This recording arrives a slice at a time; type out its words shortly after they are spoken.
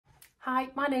Hi,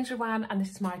 my name's Ruan and this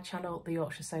is my channel, The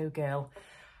Yorkshire Sew Girl.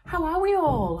 How are we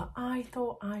all? I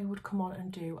thought I would come on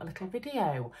and do a little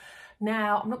video.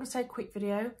 Now, I'm not going to say a quick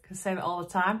video because I say that all the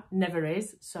time, never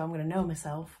is. So I'm going to know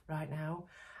myself right now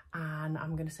and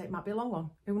I'm going to say it might be a long one.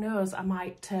 Who knows, I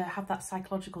might have that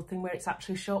psychological thing where it's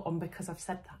actually a short one because I've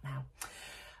said that now.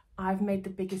 I've made the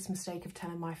biggest mistake of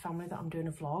telling my family that I'm doing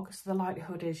a vlog. So the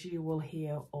likelihood is you will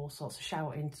hear all sorts of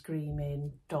shouting,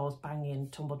 screaming, doors banging,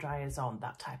 tumble dryers on,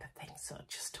 that type of thing. So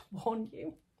just to warn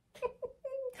you.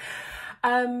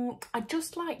 I'd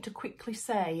just like to quickly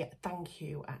say thank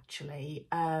you, actually.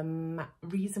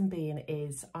 Reason being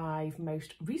is I've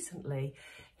most recently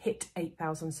hit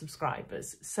 8,000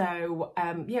 subscribers. So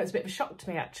yeah, it was a bit of a shock to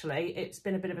me, actually. It's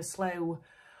been a bit of a slow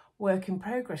work in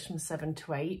progress from 7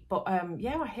 to 8, but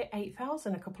yeah, I hit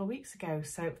 8,000 a couple of weeks ago,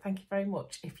 so thank you very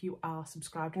much if you are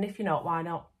subscribed, and if you're not, why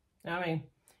not? I mean,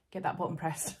 get that button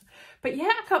pressed. But yeah,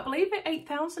 I can't believe it,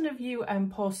 8,000 of you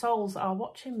poor souls are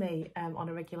watching me on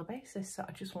a regular basis, so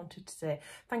I just wanted to say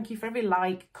thank you for every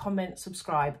like, comment,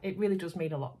 subscribe. It really does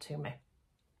mean a lot to me.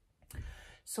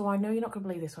 So I know you're not going to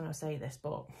believe this when I say this,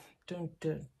 but dun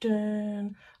dun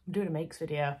dun, I'm doing a makes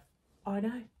video. I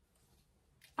know.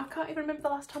 I can't even remember the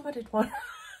last time I did one,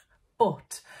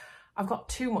 but I've got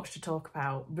too much to talk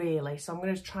about, really. So I'm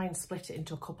going to try and split it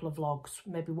into a couple of vlogs,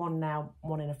 maybe one now,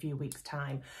 one in a few weeks'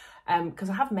 time.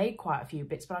 Because I have made quite a few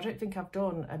bits, but I don't think I've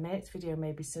done a mates video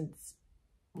maybe since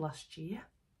last year.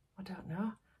 I don't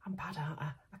know. I'm bad, aren't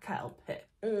I? I can't help it.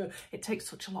 It takes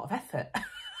such a lot of effort.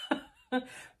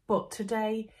 But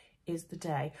today is the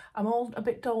day. I'm all a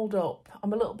bit dolled up.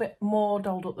 I'm a little bit more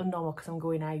dolled up than normal because I'm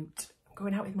going out.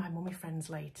 Going out with my mummy friends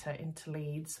later into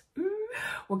Leeds.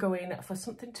 We're going for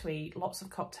something to eat, lots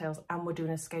of cocktails, and we're doing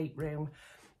an escape room.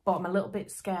 But I'm a little bit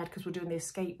scared because we're doing the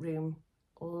escape room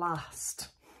last.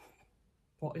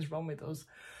 What is wrong with us?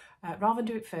 Rather than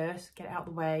do it first, get it out of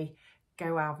the way,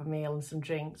 go have a meal and some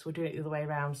drinks, we're doing it the other way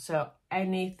around. So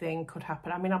anything could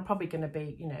happen. I mean, I'm probably going to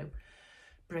be, you know,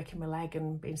 breaking my leg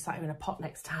and being sat here in a pot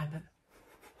next time. But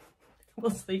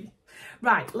we'll see.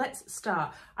 Right, let's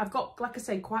start. I've got, like I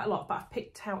say, quite a lot, but I've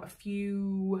picked out a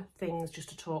few things just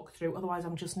to talk through. Otherwise,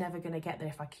 I'm just never going to get there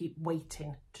if I keep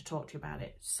waiting to talk to you about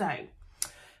it. So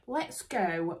let's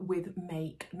go with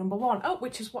make number one. Oh,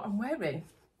 which is what I'm wearing.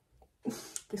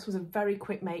 This was a very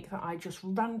quick make that I just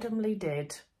randomly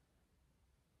did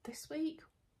this week.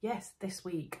 Yes, this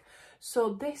week.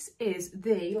 So this is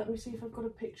the, let me see if I've got a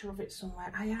picture of it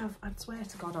somewhere. I have, I swear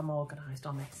to God, I'm organised,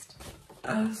 honest.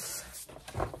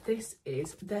 This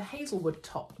is the Hazelwood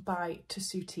top by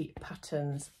Tessuti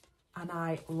Patterns and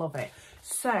I love it.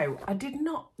 So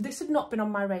this had not been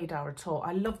on my radar at all.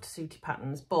 I love Tessuti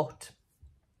Patterns, but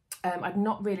I'd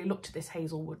not really looked at this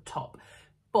Hazelwood top.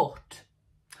 But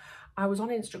I was on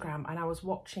Instagram and I was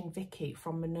watching Vicky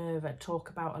from Minerva talk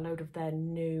about a load of their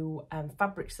new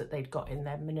fabrics that they'd got in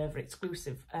their Minerva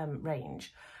exclusive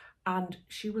range, and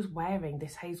she was wearing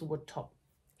this Hazelwood top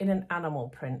in an animal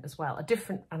print as well, a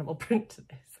different animal print to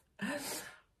this.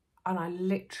 And I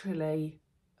literally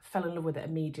fell in love with it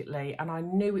immediately. And I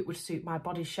knew it would suit my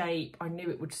body shape. I knew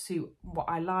it would suit what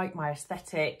I like, my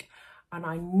aesthetic. And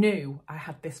I knew I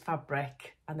had this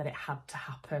fabric and that it had to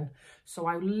happen. So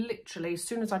I literally, as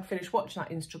soon as I'd finished watching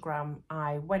that Instagram,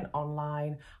 I went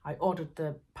online, I ordered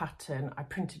the pattern, I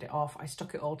printed it off, I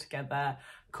stuck it all together,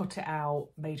 cut it out,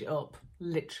 made it up,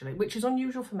 literally, which is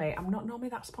unusual for me. I'm not normally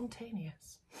that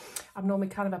spontaneous. I'm normally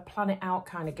kind of a plan it out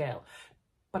kind of girl,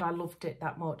 but I loved it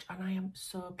that much and I am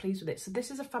so pleased with it. So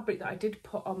this is a fabric that I did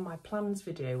put on my plans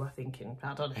video, I think in,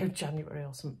 I don't know, January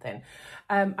or something.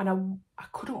 And I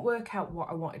couldn't work out what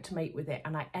I wanted to make with it.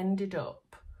 And I ended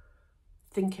up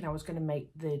thinking I was going to make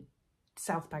the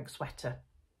South Bank sweater.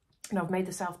 And I've made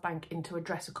the South Bank into a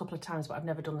dress a couple of times, but I've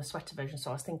never done the sweater version.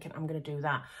 So I was thinking I'm going to do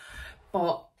that.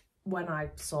 But when I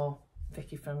saw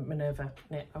Vicky from Minerva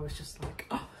knit, I was just like,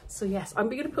 oh. So yes, I'm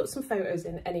going to put some photos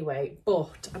in anyway,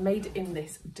 but I made it in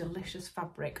this delicious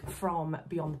fabric from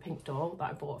Beyond the Pink Door that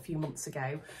I bought a few months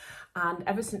ago. And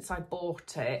ever since I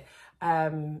bought it, I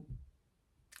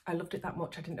loved it that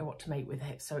much. I didn't know what to make with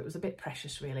it. So it was a bit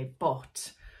precious really,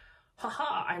 but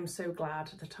haha, I'm so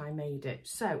glad that I made it.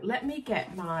 So let me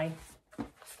get my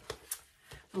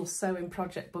little sewing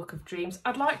project book of dreams.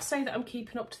 I'd like to say that I'm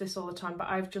keeping up to this all the time, but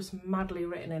I've just madly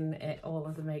written in it all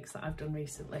of the makes that I've done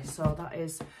recently. So that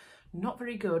is not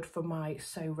very good for my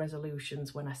sew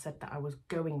resolutions when I said that I was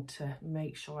going to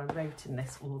make sure I wrote in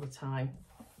this all the time.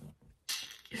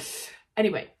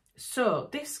 Anyway, so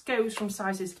this goes from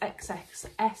sizes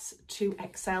XXS to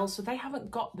XL. So they haven't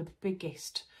got the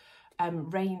biggest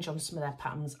range on some of their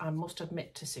patterns, I must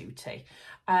admit, Tessuti.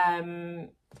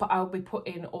 But I'll be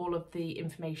putting all of the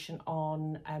information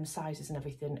on sizes and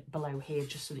everything below here,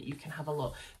 just so that you can have a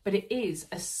look. But it is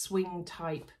a swing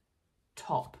type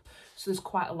top, so there's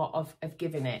quite a lot of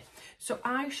giving it. So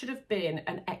I should have been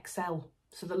an XL,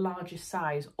 so the largest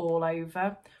size all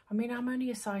over. I mean, I'm only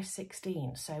a size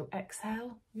 16, so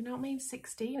XL, you know what I mean?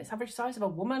 16, it's average size of a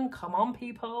woman. Come on,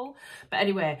 people. But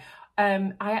anyway,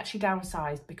 I actually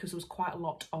downsized because there was quite a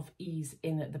lot of ease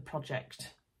in the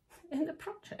project. In the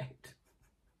project?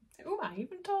 Who am I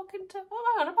even talking to? What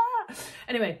am I on about?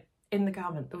 Anyway, in the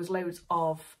garment, there was loads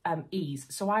of ease.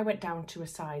 So I went down to a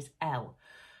size L.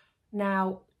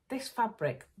 Now, this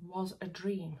fabric was a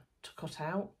dream to cut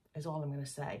out, is all I'm going to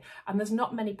say. And there's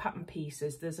not many pattern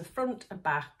pieces. There's a front, a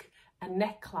back, a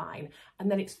neckline, and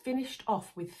then it's finished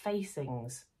off with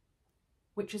facings,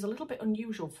 which is a little bit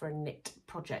unusual for a knit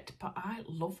project, but I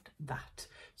loved that.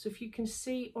 So if you can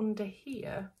see under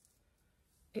here,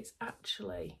 it's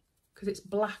actually, because it's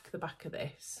black, the back of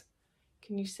this,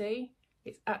 can you see?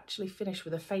 It's actually finished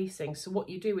with a facing. So what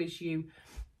you do is you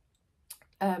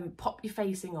pop your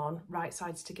facing on, right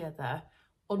sides together,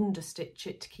 understitch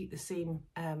it to keep the seam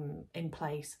in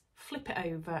place, flip it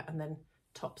over and then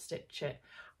top stitch it.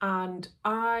 And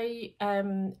I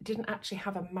didn't actually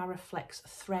have a Maraflex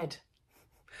thread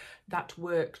that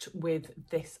worked with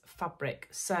this fabric.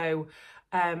 So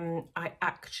I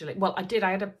actually, well, I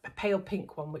had a pale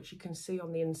pink one, which you can see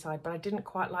on the inside, but I didn't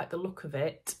quite like the look of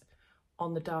it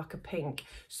on the darker pink.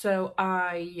 So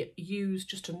I used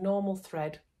just a normal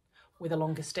thread with a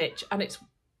longer stitch, and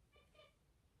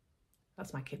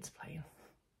that's my kids playing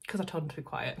because I told them to be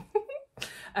quiet.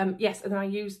 Yes, and I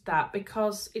used that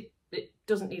because it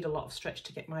doesn't need a lot of stretch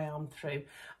to get my arm through.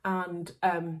 And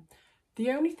the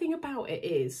only thing about it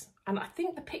is, and I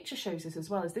think the picture shows this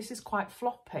as well, is this is quite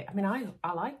floppy. I mean,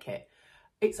 I like it.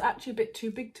 It's actually a bit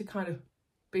too big to kind of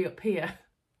be up here,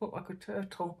 look like a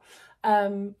turtle.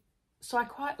 So I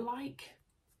quite like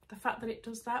the fact that it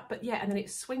does that. But yeah, and then it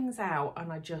swings out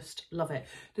and I just love it.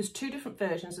 There's two different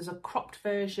versions. There's a cropped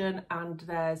version and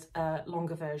there's a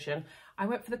longer version. I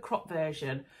went for the cropped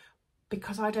version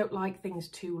because I don't like things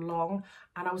too long,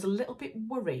 and I was a little bit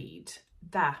worried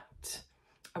that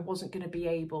I wasn't going to be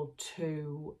able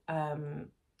to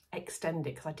extend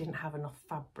it because I didn't have enough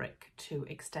fabric to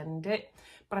extend it.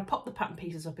 But I popped the pattern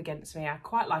pieces up against me. I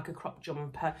quite like a crop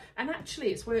jumper, and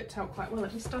actually it's worked out quite well.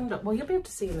 Let me stand up. Well, you'll be able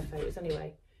to see in the photos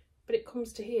anyway, but it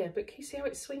comes to here. But can you see how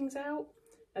it swings out?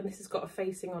 And this has got a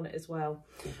facing on it as well.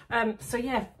 So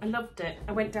yeah, I loved it.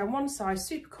 I went down one size,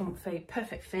 super comfy,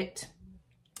 perfect fit.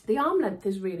 The arm length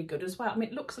is really good as well. I mean,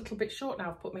 it looks a little bit short now.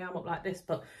 I've put my arm up like this,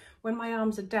 but when my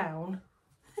arms are down,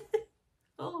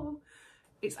 oh,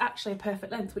 it's actually a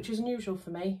perfect length, which is unusual for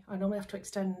me. I normally have to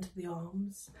extend the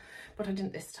arms, but I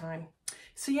didn't this time.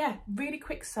 So yeah, really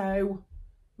quick sew,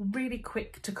 really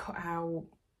quick to cut out,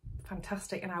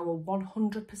 fantastic, and I will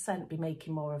 100% be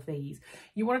making more of these.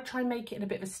 You want to try and make it in a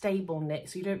bit of a stable knit,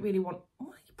 so you don't really want,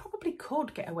 well, you probably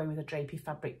could get away with a drapey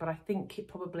fabric, but I think it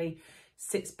probably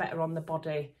sits better on the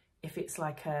body if it's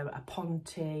like a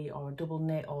ponte or a double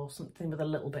knit or something with a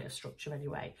little bit of structure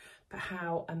anyway. But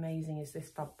how amazing is this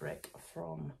fabric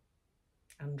from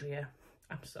Andrea?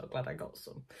 I'm so glad I got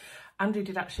some. Andrea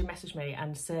did actually message me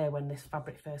and say when this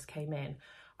fabric first came in,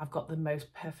 I've got the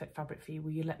most perfect fabric for you. Will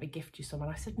you let me gift you some?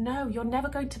 And I said, no, you're never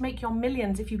going to make your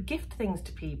millions if you gift things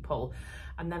to people.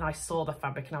 And then I saw the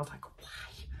fabric and I was like,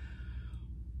 why?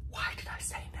 Why did I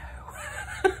say no?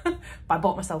 But I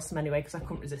bought myself some anyway because I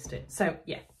couldn't resist it. So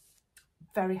yeah,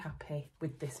 very happy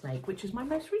with this make, which is my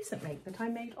most recent make that I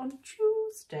made on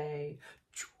Tuesday.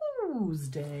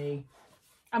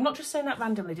 I'm not just saying that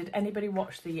randomly. Did anybody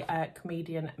watch the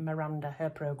comedian Miranda, her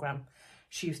programme?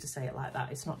 She used to say it like that.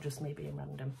 It's not just me being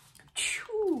random.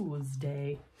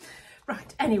 Tuesday.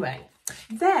 Right, anyway.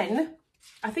 Then,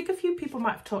 I think a few people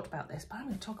might have talked about this, but I'm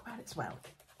going to talk about it as well.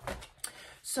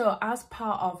 So, as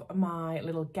part of my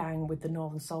little gang with the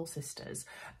Northern Soul Sisters,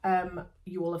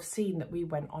 you will have seen that we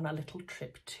went on a little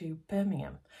trip to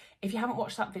Birmingham. If you haven't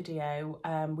watched that video,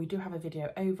 we do have a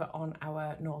video over on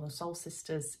our Northern Soul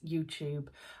Sisters YouTube,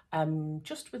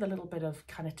 just with a little bit of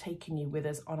kind of taking you with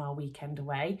us on our weekend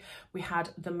away. We had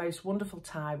the most wonderful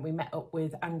time. We met up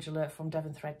with Angela from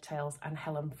Devon Thread Tales and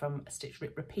Helen from Stitch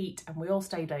Rip Repeat, and we all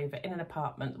stayed over in an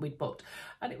apartment that we'd booked,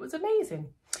 and it was amazing.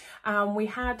 We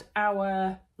had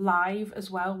our live as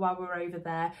well while we were over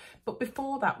there, but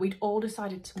before that we'd all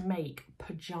decided to make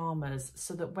pyjamas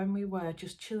so that when we were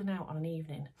just chilling out on an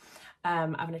evening,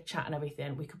 having a chat and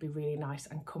everything, we could be really nice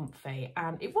and comfy.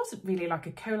 And it wasn't really like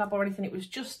a collab or anything, it was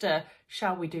just a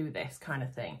shall we do this kind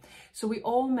of thing. So we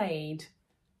all made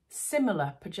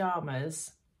similar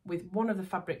pyjamas with one of the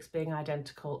fabrics being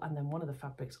identical and then one of the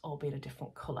fabrics all being a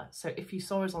different colour. So if you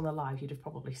saw us on the live, you'd have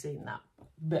probably seen that.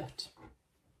 But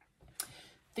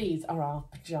these are our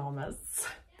pyjamas.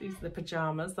 These are the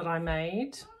pyjamas that I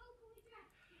made.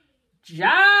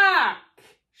 Jack!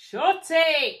 Shut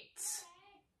it!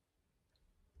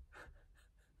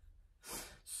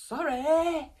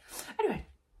 Sorry. Anyway,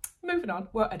 moving on,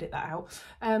 won't edit that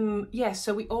out. Yeah,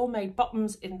 so we all made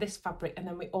bottoms in this fabric and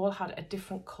then we all had a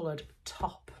different coloured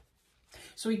top.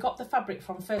 So we got the fabric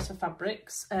from First for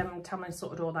Fabrics. Tamlin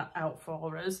sorted all that out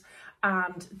for us.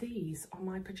 And these are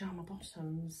my pyjama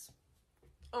bottoms.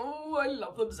 Oh, I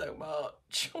love them so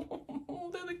much.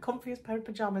 They're the comfiest pair of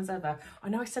pyjamas ever. I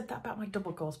know I said that about my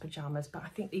double gauze pyjamas, but I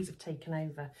think these have taken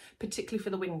over, particularly for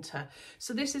the winter.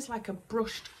 So this is like a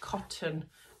brushed cotton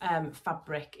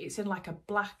fabric. It's in like a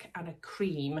black and a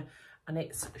cream, and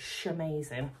it's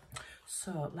shamazing.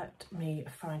 So let me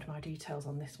find my details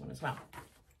on this one as well.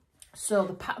 So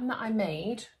the pattern that I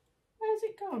made, where's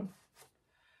it gone?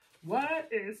 Where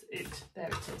is it? There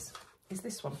it is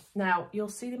this one. Now you'll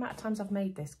see the amount of times I've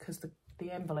made this because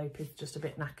the envelope is just a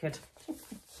bit knackered.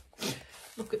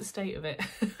 Look at the state of it.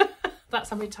 That's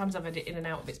how many times I've had it in and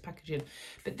out of its packaging.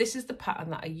 But this is the pattern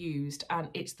that I used, and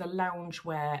it's the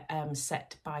Loungewear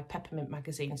set by Peppermint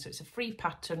magazine. So it's a free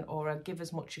pattern or a give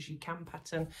as much as you can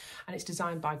pattern, and it's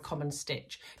designed by Common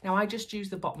Stitch. Now I just use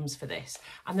the bottoms for this,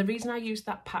 and the reason I use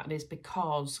that pattern is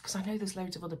because I know there's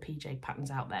loads of other PJ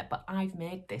patterns out there, but I've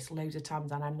made this loads of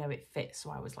times and I know it fits, so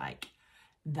I was like,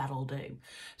 that'll do.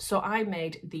 So I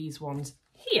made these ones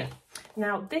here.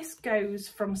 Now this goes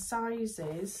from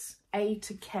sizes A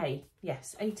to K.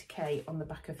 Yes, A to K on the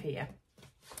back of here.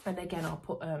 And again, I'll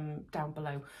put down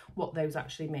below what those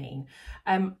actually mean.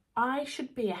 I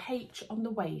should be a H on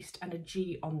the waist and a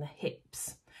G on the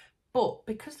hips. But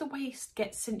because the waist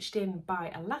gets cinched in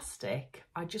by elastic,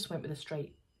 I just went with a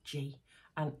straight G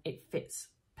and it fits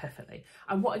perfectly.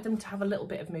 I wanted them to have a little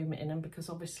bit of movement in them because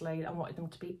obviously I wanted them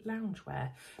to be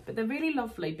loungewear. But they're really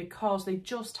lovely because they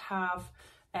just have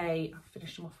I've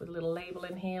finished them off with a little label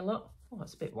in here, look. Oh,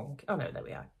 that's a bit wonky. Oh no, there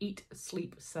we are. Eat,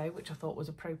 sleep, sew, which I thought was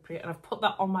appropriate. And I've put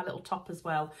that on my little top as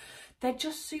well. They're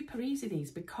just super easy,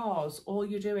 these, because all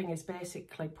you're doing is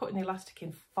basically putting the elastic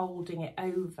in, folding it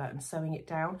over and sewing it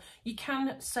down. You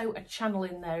can sew a channel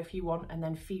in there if you want and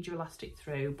then feed your elastic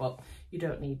through, but you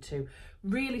don't need to.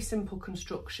 Really simple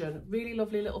construction, really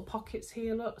lovely little pockets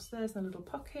here, look. So there's the little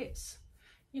pockets,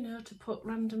 you know, to put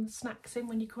random snacks in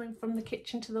when you're coming from the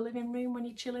kitchen to the living room when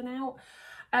you're chilling out.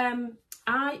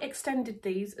 I extended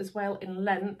these as well in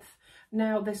length.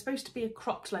 Now they're supposed to be a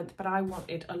cropped length, but I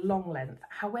wanted a long length.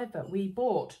 However, we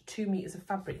bought 2 meters of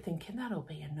fabric thinking that'll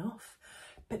be enough,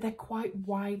 but they're quite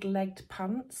wide legged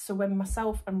pants. So when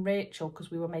myself and Rachel, because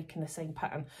we were making the same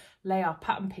pattern, lay our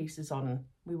pattern pieces on,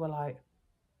 we were like,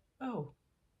 oh,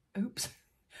 oops,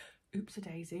 oops a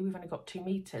daisy, we've only got 2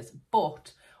 meters.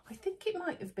 But I think it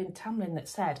might have been Tamlin that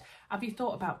said, have you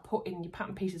thought about putting your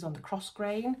pattern pieces on the cross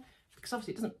grain? Because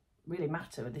obviously it doesn't really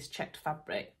matter with this checked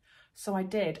fabric. So I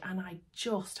did, and I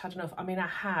just had enough. I mean, I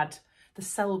had, the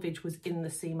selvage was in the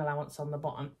seam allowance on the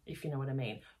bottom, if you know what I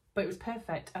mean. But it was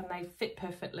perfect, and they fit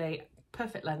perfectly,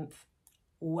 perfect length.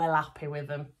 Well happy with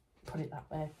them, put it that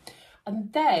way.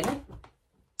 And then,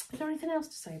 is there anything else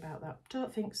to say about that?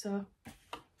 Don't think so.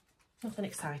 Nothing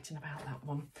exciting about that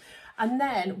one. And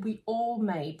then we all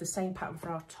made the same pattern for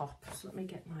our top. So let me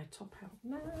get my top out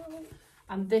now.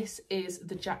 And this is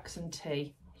the Jackson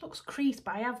tee. It looks creased,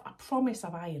 but I promise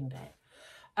I've ironed it.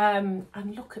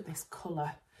 And look at this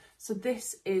colour. So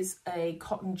this is a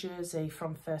cotton jersey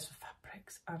from First for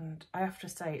Fabrics, and I have to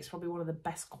say it's probably one of the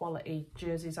best quality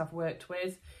jerseys I've worked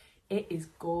with. It is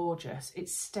gorgeous.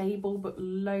 It's stable, but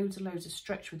loads and loads of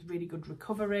stretch with really good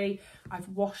recovery. I've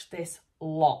washed this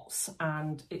lots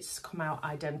and it's come out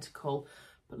identical.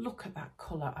 But look at that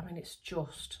colour. I mean, it's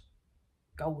just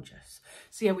gorgeous.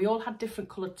 So yeah, we all had different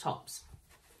coloured tops.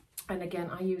 And again,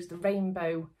 I used the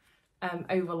rainbow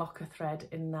overlocker thread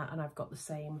in that, and I've got the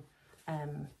same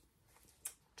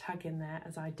tag in there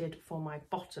as I did for my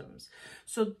bottoms.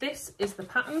 So this is the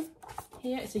pattern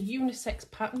here. It's a unisex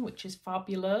pattern, which is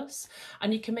fabulous,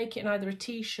 and you can make it in either a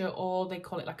t-shirt or they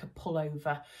call it like a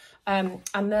pullover. And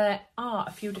there are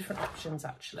a few different options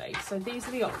actually. So these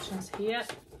are the options here,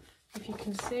 if you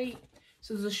can see.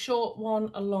 So there's a short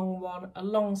one, a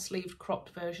long sleeved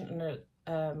cropped version, and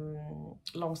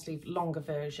long sleeve, longer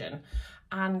version.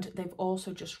 And they've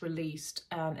also just released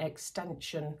an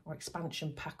extension or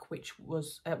expansion pack, which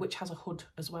has a hood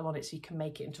as well on it, so you can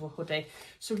make it into a hoodie.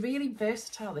 So really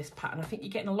versatile, this pattern. I think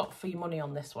you're getting a lot for your money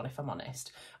on this one, if I'm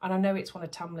honest. And I know it's one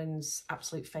of Tamlin's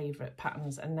absolute favourite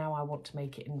patterns, and now I want to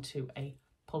make it into a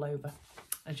pullover,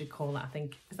 as you call it. I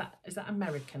think, is that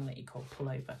American that you call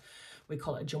pullover? We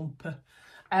call it a jumper.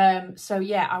 So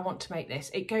yeah, I want to make this.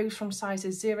 It goes from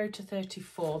sizes 0 to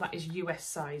 34. That is US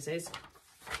sizes.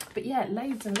 But yeah,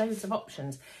 loads and loads of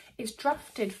options. It's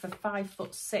drafted for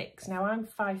 5'6". Now I'm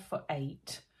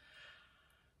 5'8".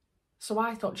 So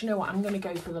I thought, do you know what? I'm going to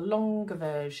go for the longer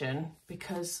version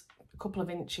because a couple of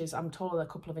inches, I'm taller a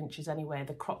couple of inches anyway.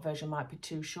 The crop version might be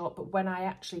too short. But when I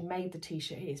actually made the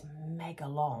t-shirt, it is mega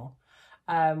long,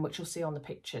 which you'll see on the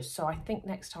pictures. So I think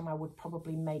next time I would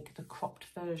probably make the cropped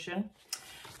version.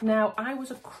 Now, I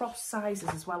was across sizes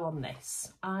as well on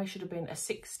this. I should have been a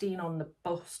 16 on the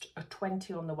bust, a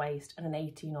 20 on the waist and an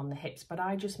 18 on the hips, but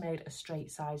I just made a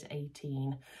straight size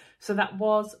 18. So that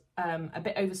was a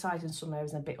bit oversized in some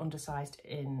areas and a bit undersized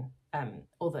in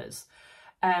others.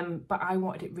 But I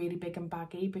wanted it really big and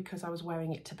baggy because I was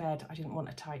wearing it to bed. I didn't want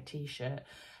a tight t-shirt.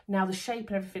 Now the shape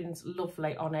and everything's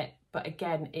lovely on it, but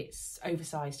again, it's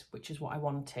oversized, which is what I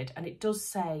wanted. And it does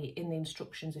say in the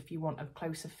instructions, if you want a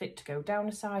closer fit to go down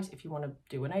a size, if you want to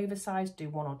do an oversized, do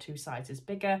 1 or 2 sizes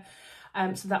bigger.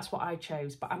 So that's what I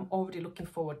chose, but I'm already looking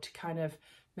forward to kind of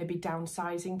maybe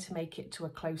downsizing to make it to a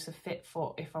closer fit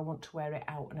for if I want to wear it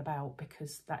out and about,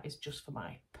 because that is just for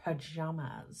my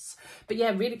pajamas. But yeah,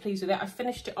 really pleased with it. I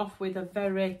finished it off with a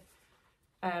very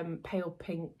pale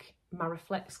pink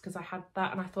Mariflex because I had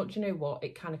that, and I thought, you know what,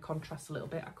 it kind of contrasts a little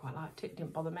bit. I quite liked it,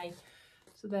 didn't bother me.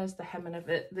 So there's the hem and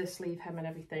the sleeve hem and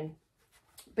everything.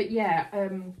 But yeah,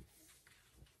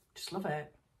 just love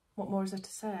it. What more is there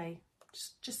to say?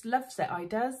 Just loves it, I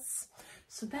does.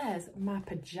 So there's my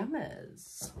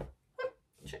pajamas.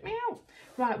 Check me out.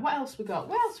 Right, what else we got?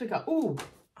 What else we got? Oh,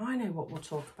 I know what we'll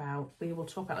talk about. We will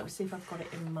talk about, let me see if I've got it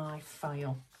in my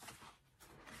file.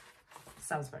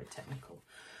 Sounds very technical.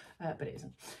 But it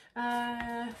isn't.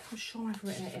 I'm sure I've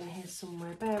written it in here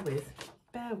somewhere. Bear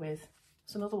with.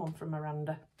 It's another one from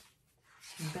Miranda.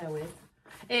 Bear with.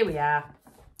 Here we are.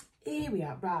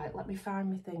 Right, let me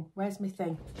find my thing. Where's my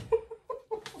thing?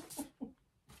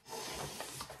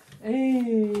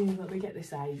 Hey, let me get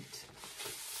this out.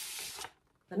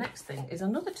 The next thing is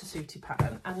another Tessuti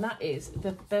pattern, and that is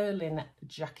the Berlin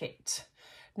jacket.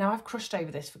 Now, I've crushed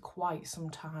over this for quite some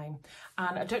time,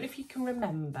 and I don't know if you can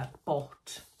remember,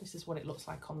 but this is what it looks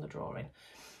like on the drawing.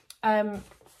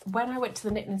 When I went to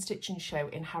the Knitting and Stitching show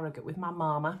in Harrogate with my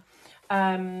mama,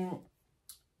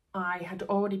 I had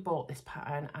already bought this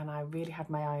pattern and I really had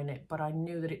my eye on it, but I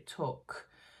knew that it took,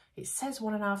 it says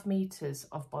 1.5 meters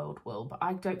of boiled wool, but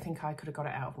I don't think I could have got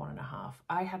it out of 1.5.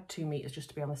 I had 2 meters just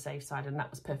to be on the safe side, and that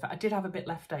was perfect. I did have a bit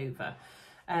left over.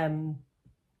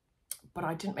 But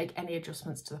I didn't make any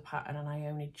adjustments to the pattern, and I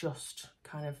only just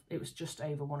kind of, it was just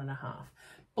over 1.5.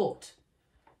 But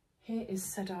here is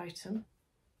said item.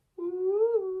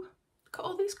 Ooh, look at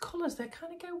all these colours. They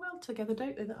kind of go well together,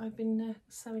 don't they, that I've been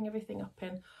sewing everything up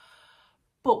in.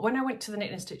 But when I went to the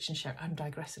Knitting and Stitching show, I'm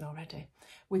digressing already,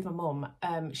 with my mum,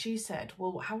 she said,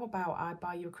 well, how about I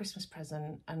buy you a Christmas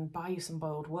present and buy you some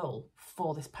boiled wool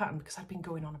for this pattern, because I've been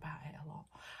going on about it a lot.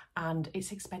 And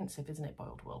it's expensive, isn't it,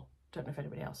 boiled wool? Don't know if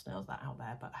anybody else knows that out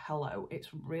there, but hello, it's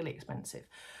really expensive.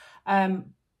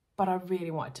 But I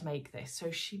really wanted to make this.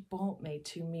 So she bought me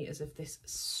 2 meters of this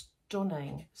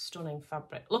stunning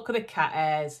fabric. Look at the cat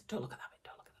hairs. Don't look at that bit,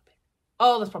 don't look at that bit.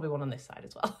 Oh, there's probably one on this side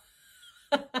as well.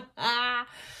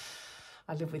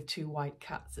 I live with 2 white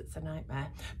cats, it's a nightmare.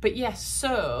 But yes,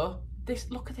 so this,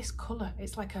 look at this colour.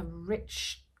 It's like a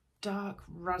rich, dark,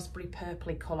 raspberry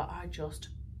purpley colour. I just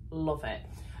love it.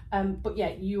 But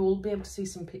yeah, you'll be able to see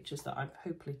some pictures that I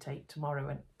hopefully take tomorrow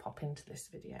and pop into this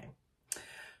video.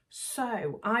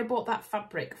 So I bought that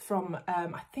fabric from,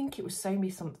 I think it was Sew Me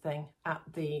Something at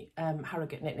the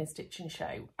Harrogate Knitting and Stitching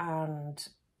show, and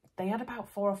they had about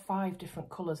 4 or 5 different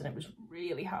colours, and it was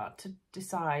really hard to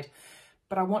decide.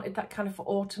 But I wanted that kind of for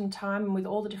autumn time, and with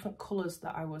all the different colours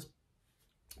that I was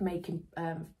making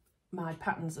my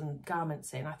patterns and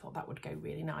garments in, I thought that would go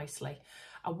really nicely.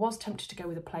 I was tempted to go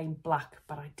with a plain black,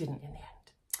 but I didn't in the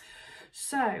end.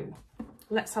 So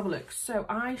let's have a look. So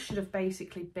I should have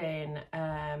basically been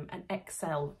an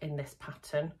XL in this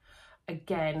pattern.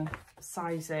 Again,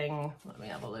 sizing, let me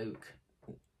have a look.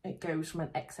 It goes from an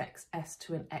XXS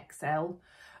to an XL.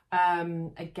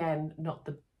 Again, not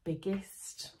the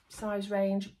biggest size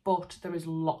range, but there is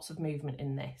lots of movement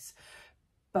in this.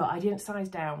 but I didn't size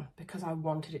down because I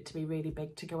wanted it to be really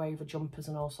big to go over jumpers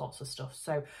and all sorts of stuff.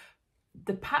 So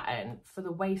the pattern for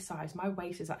the waist size, my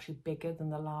waist is actually bigger than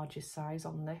the largest size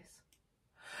on this.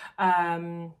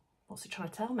 What's it trying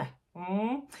to tell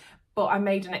me? But I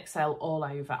made an XL all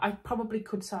over. I probably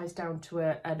could size down to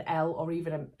an L or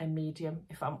even a medium,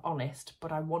 if I'm honest,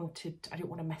 but I didn't want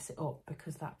to mess it up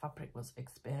because that fabric was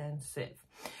expensive.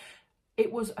 It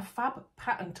was a fab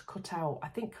pattern to cut out, I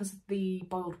think because the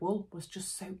boiled wool was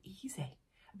just so easy.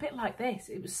 A bit like this,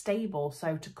 it was stable,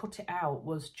 so to cut it out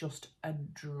was just a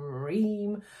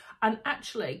dream. And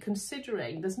actually,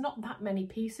 considering there's not that many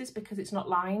pieces because it's not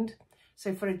lined,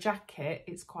 so for a jacket,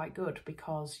 it's quite good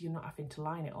because you're not having to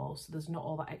line it all, so there's not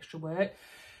all that extra work.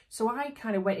 So I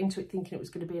kind of went into it thinking it was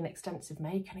going to be an extensive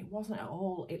make, and it wasn't at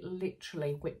all. It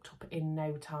literally whipped up in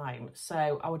no time.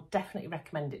 So I would definitely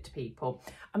recommend it to people.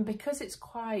 And because it's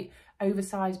quite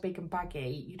oversized, big and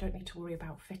baggy, you don't need to worry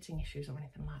about fitting issues or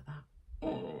anything like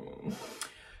that.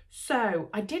 So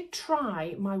I did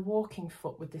try my walking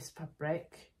foot with this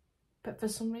fabric, but for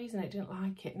some reason it didn't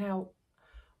like it. Now,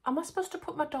 am I supposed to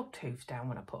put my dog tooth down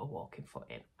when I put a walking foot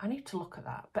in? I need to look at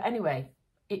that. But anyway,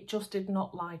 it just did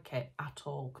not like it at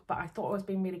all. But I thought I was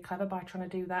being really clever by trying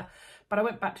to do that. But I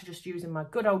went back to just using my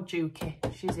good old Juki.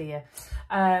 She's here.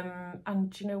 And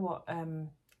do you know what?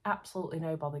 Absolutely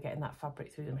no bother getting that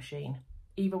fabric through the machine.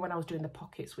 Even when I was doing the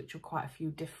pockets, which were quite a few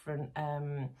different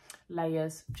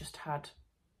layers, just had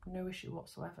no issue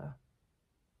whatsoever.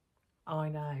 I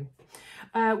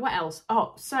know. What else?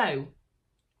 Oh, so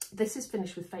this is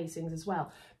finished with facings as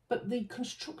well. But the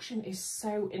construction is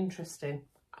so interesting.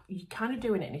 You're kind of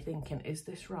doing it and you're thinking, is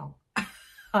this wrong?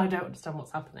 I don't understand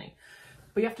what's happening.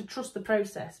 But you have to trust the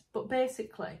process. But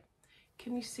basically,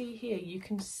 can you see here? You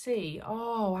can see,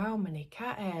 oh, how many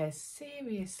cat hairs?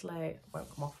 Seriously. It won't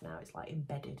come off now. It's like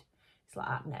embedded. It's like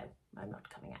that. No, I'm not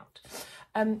coming out.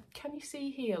 Can you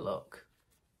see here, look?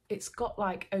 It's got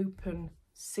like open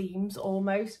seams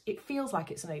almost. It feels like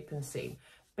it's an open seam,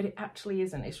 but it actually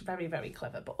isn't. It's very, very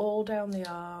clever. But all down the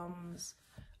arms,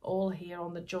 all here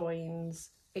on the joins.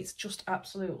 It's just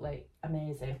absolutely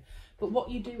amazing. But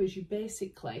what you do is you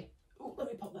basically, oh, let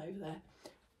me pop that over there,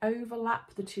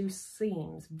 overlap the two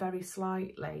seams very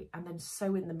slightly and then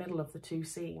sew in the middle of the two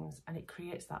seams, and it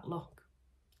creates that look.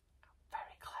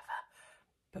 Very clever,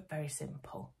 but very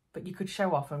simple. But you could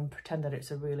show off and pretend that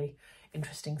it's a really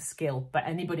interesting skill, but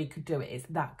anybody could do it. It's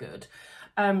that good.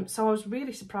 So I was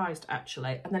really surprised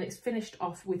actually. And then it's finished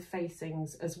off with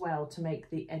facings as well to make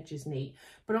the edges neat.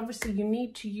 But obviously you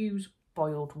need to use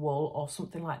boiled wool or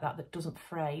something like that that doesn't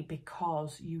fray,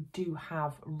 because you do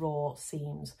have raw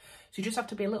seams. So you just have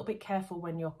to be a little bit careful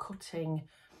when you're cutting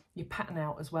your pattern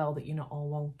out as well, that you're not all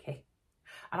wonky.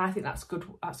 And I think that's good.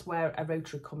 That's where a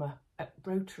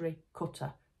rotary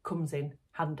cutter comes in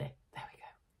handy. There we go,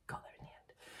 got there in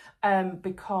the end.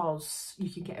 Because you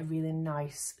can get a really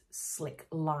nice slick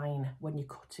line when you're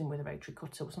cutting with a rotary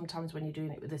cutter. Sometimes when you're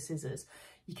doing it with the scissors,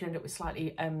 you can end up with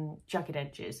slightly jagged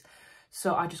edges.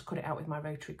 So I just cut it out with my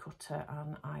rotary cutter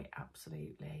and I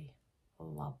absolutely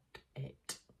loved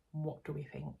it. What do we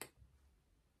think?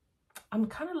 I'm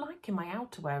kind of liking my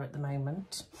outerwear at the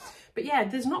moment. But yeah,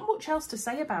 there's not much else to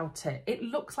say about it. It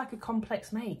looks like a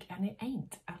complex make and it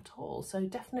ain't at all. So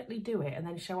definitely do it and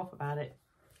then show off about it,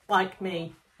 like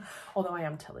me. Although I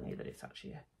am telling you that it's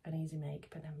actually an easy make,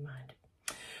 but never mind.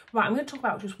 Right, I'm going to talk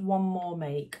about just one more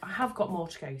make. I have got more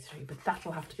to go through, but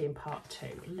that'll have to be in part 2.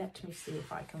 Let me see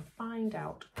if I can find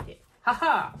out here.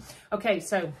 Haha! Okay,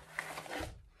 so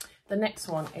the next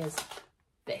one is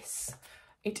this.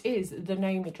 It is the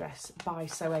Nomi dress by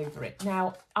Sew Over It.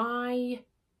 Now, I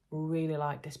really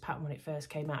liked this pattern when it first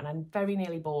came out, and I very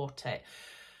nearly bought it,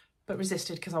 but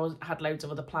resisted because I had loads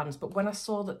of other plans. But when I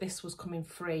saw that this was coming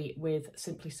free with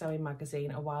Simply Sewing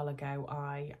magazine a while ago,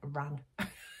 I ran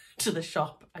to the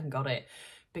shop and got it,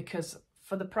 because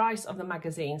for the price of the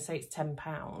magazine, say it's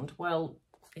 £10, well,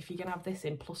 if you're gonna have this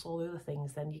in plus all the other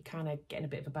things, then you're kind of getting a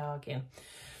bit of a bargain.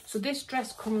 So this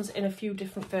dress comes in a few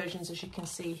different versions, as you can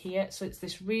see here. So it's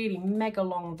this really mega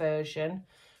long version,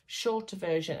 shorter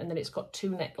version, and then it's got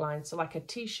 2 necklines, so like a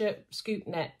t-shirt scoop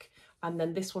neck, and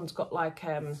then this one's got like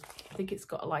I think it's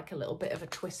got like a little bit of a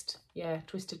twist, yeah,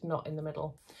 twisted knot in the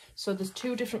middle. So there's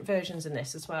 2 different versions in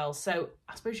this as well. So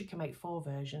I suppose you can make 4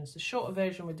 versions, the shorter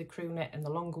version with the crew neck and the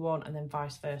longer one, and then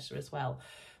vice versa as well.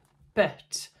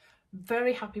 But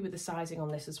very happy with the sizing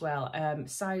on this as well.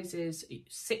 Sizes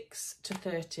 6 to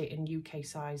 30 in UK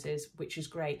sizes, which is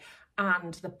great.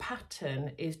 And the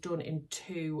pattern is done in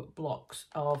 2 blocks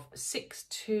of 6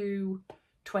 to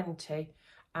 20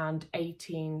 and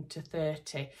 18 to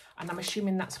 30. And I'm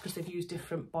assuming that's because they've used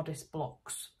different bodice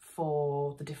blocks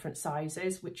for the different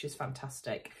sizes, which is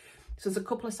fantastic. So there's a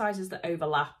couple of sizes that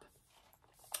overlap.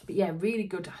 But yeah, really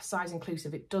good size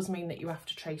inclusive. It does mean that you have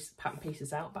to trace pattern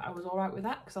pieces out, but I was all right with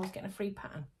that because I was getting a free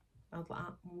pattern. I was like,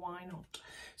 why not?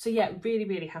 So yeah, really,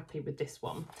 really happy with this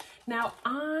one. Now,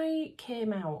 I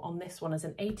came out on this one as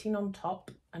an 18 on top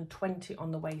and 20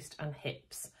 on the waist and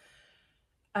hips.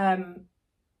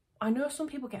 I know some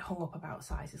people get hung up about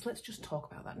sizes. Let's just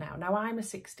talk about that now. Now, I'm a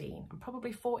 16. I'm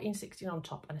probably 14, 16 on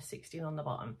top and a 16 on the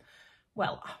bottom.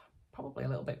 Well, probably a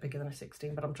little bit bigger than a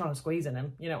 16, but I'm trying to squeeze in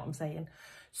them, you know what I'm saying?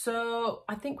 So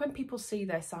I think when people see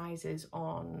their sizes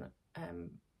on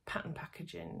pattern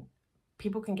packaging,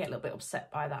 people can get a little bit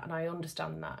upset by that, and I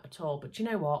understand that at all. But you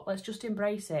know what? Let's just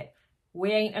embrace it.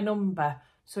 We ain't a number,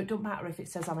 so it don't matter if it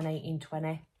says I'm an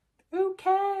 18-20. Who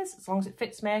cares? As long as it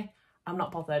fits me, I'm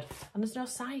not bothered. And there's no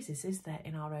sizes, is there,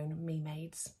 in our own Me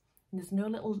Mades? And there's no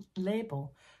little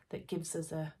label that gives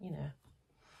us a, you know,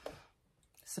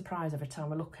 surprise every time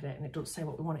we look at it and it doesn't say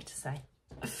what we want it to say.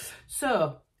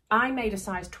 So I made a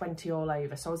size 20 all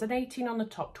over. So I was an 18 on the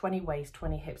top, 20 waist,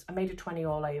 20 hips. I made a 20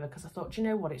 all over because I thought, you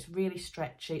know what, it's really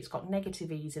stretchy. It's got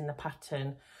negative ease in the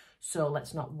pattern. So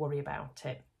let's not worry about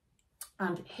it.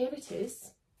 And here it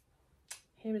is.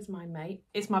 Here is my make.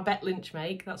 It's my Bet Lynch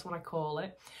make, that's what I call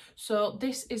it. So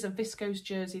this is a viscose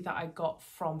jersey that I got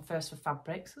from First for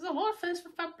Fabrics. There's a lot of First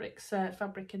for Fabrics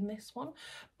fabric in this one.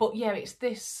 But yeah, it's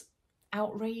this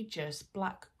outrageous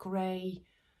black, grey,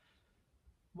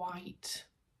 white,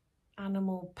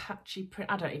 animal, patchy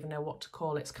print. I don't even know what to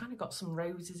call it. It's kind of got some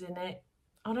roses in it.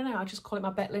 I don't know, I just call it my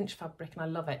Bet Lynch fabric and I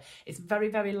love it. It's very,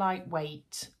 very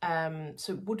lightweight.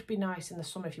 So it would be nice in the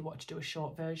summer if you want to do a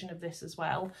short version of this as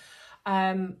well.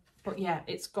 But yeah,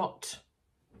 it's got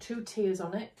 2 tiers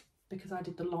on it because I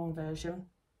did the long version.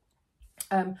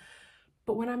 But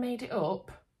when I made it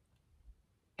up,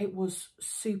 it was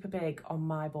super big on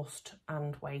my bust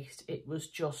and waist. It was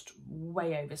just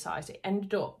way oversized. It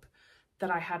ended up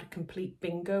that I had complete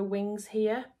bingo wings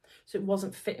here. So it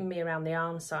wasn't fitting me around the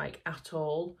arm side at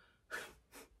all.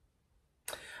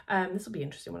 This will be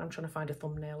interesting when I'm trying to find a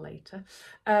thumbnail later.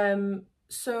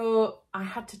 So I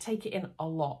had to take it in a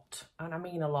lot, and I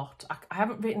mean a lot. I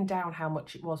haven't written down how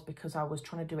much it was because I was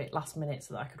trying to do it last minute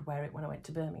so that I could wear it when I went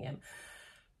to Birmingham.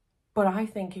 But I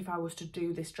think if I was to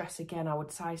do this dress again, I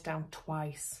would size down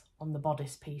twice on the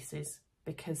bodice pieces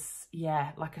because,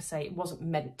 yeah, like I say, it wasn't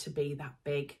meant to be that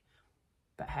big.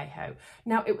 But hey-ho.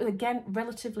 Now, it was, again,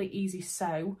 relatively easy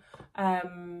sew.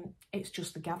 It's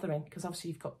just the gathering because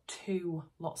obviously you've got 2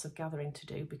 lots of gathering to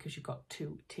do because you've got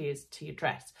 2 tiers to your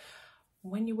dress.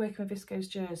 When you're working with viscose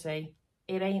jersey,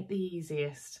 it ain't the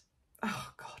easiest.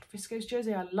 Oh God, viscose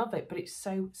jersey, I love it, but it's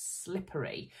so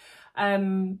slippery. But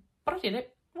I did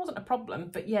it. It wasn't a problem.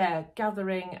 But yeah,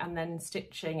 gathering and then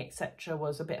stitching, etc.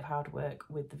 was a bit of hard work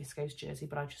with the viscose jersey,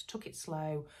 but I just took it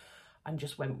slow and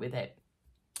just went with it.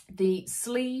 The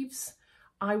sleeves,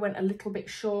 I went a little bit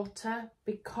shorter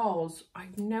because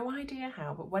I've no idea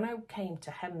how, but when I came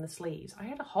to hem the sleeves, I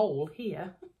had a hole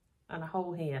here and a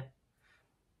hole here.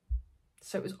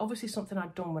 So it was obviously something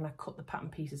I'd done when I cut the pattern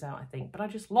pieces out, I think. But I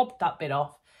just lobbed that bit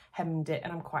off, hemmed it,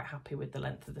 and I'm quite happy with the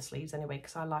length of the sleeves anyway,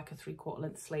 because I like a 3/4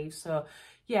 length sleeve. So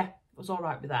yeah, it was all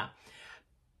right with that.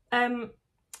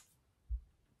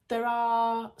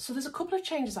 There's a couple of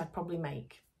changes I'd probably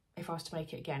make if I was to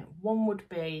make it again. One would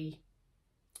be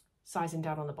sizing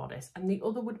down on the bodice, and the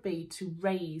other would be to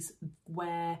raise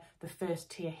where the first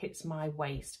tier hits my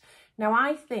waist. Now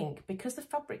I think because the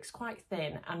fabric's quite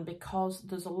thin and because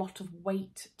there's a lot of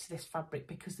weight to this fabric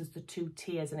because there's the 2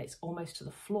 tiers and it's almost to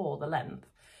the floor, the length,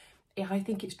 I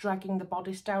think it's dragging the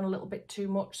bodice down a little bit too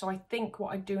much. So I think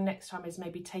what I'd do next time is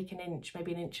maybe take an inch,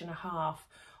 maybe 1.5 inches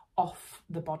off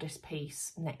the bodice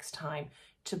piece next time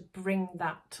to bring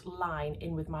that line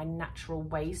in with my natural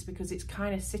waist because it's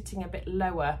kind of sitting a bit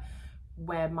lower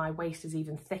where my waist is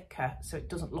even thicker, so it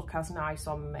doesn't look as nice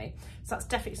on me. So that's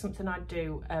definitely something I'd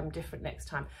do different next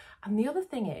time. And the other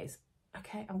thing is,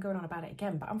 okay, I'm going on about it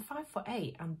again, but I'm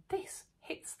 5'8" and this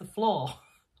hits the floor.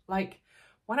 Like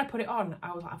when I put it on,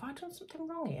 I was like, have I done something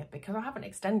wrong here? Because I haven't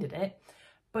extended it,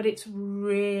 but it's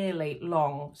really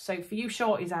long. So for you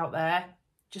shorties out there,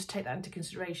 just take that into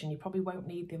consideration. You probably won't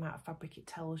need the amount of fabric it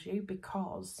tells you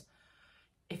because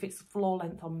if it's floor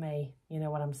length on me, you know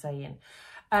what I'm saying.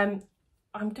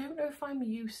 I don't know if I'm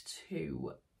used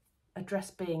to a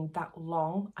dress being that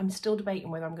long. I'm still debating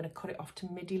whether I'm going to cut it off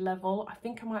to midi level. I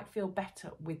think I might feel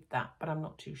better with that, but I'm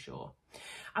not too sure.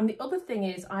 And the other thing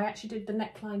is I actually did the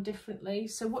neckline differently.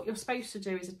 So what you're supposed to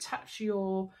do is attach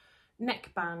your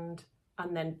neckband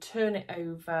and then turn it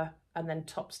over and then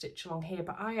top stitch along here.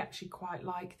 But I actually quite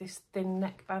like this thin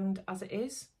neckband as it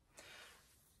is.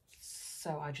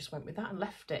 So I just went with that and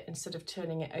left it instead of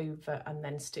turning it over and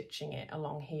then stitching it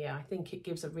along here. I think it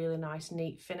gives a really nice,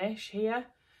 neat finish here.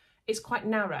 It's quite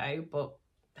narrow, but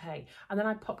hey. And then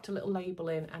I popped a little label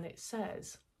in and it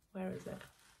says, where is it?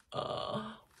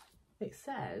 It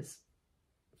says,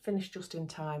 finished just in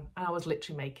time. And I was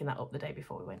literally making that up the day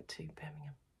before we went to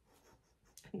Birmingham.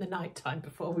 In the night time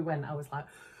before we went, I was like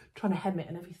trying to hem it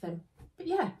and everything. But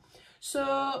yeah,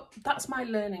 so that's my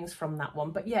learnings from that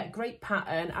one. But yeah, great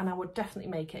pattern, and I would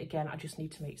definitely make it again. I just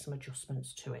need to make some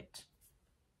adjustments to it.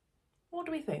 What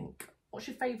do we think? What's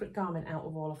your favourite garment out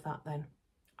of all of that then?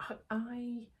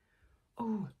 I'm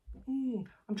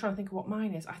trying to think of what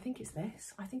mine is. I think it's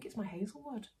this. I think it's my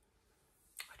Hazelwood.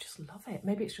 I just love it.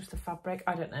 Maybe it's just the fabric.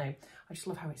 I don't know. I just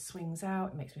love how it swings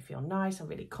out. It makes me feel nice and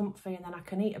really comfy. And then I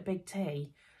can eat a big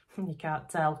tea. You can't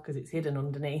tell because it's hidden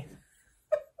underneath.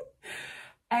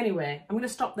 Anyway, I'm going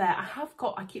to stop there.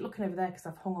 I keep looking over there because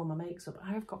I've hung all my makes up.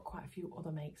 I have got quite a few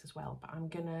other makes as well, but I'm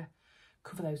going to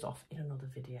cover those off in another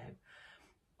video.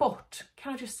 But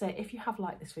can I just say, if you have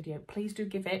liked this video, please do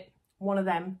give it one of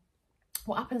them.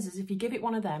 What happens is if you give it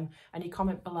one of them and you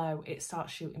comment below, it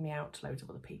starts shooting me out to loads of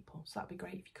other people. So that'd be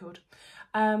great if you could.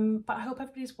 But I hope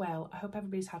everybody's well. I hope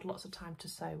everybody's had lots of time to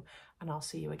sew, and I'll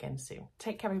see you again soon.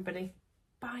 Take care, everybody.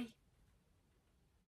 Bye.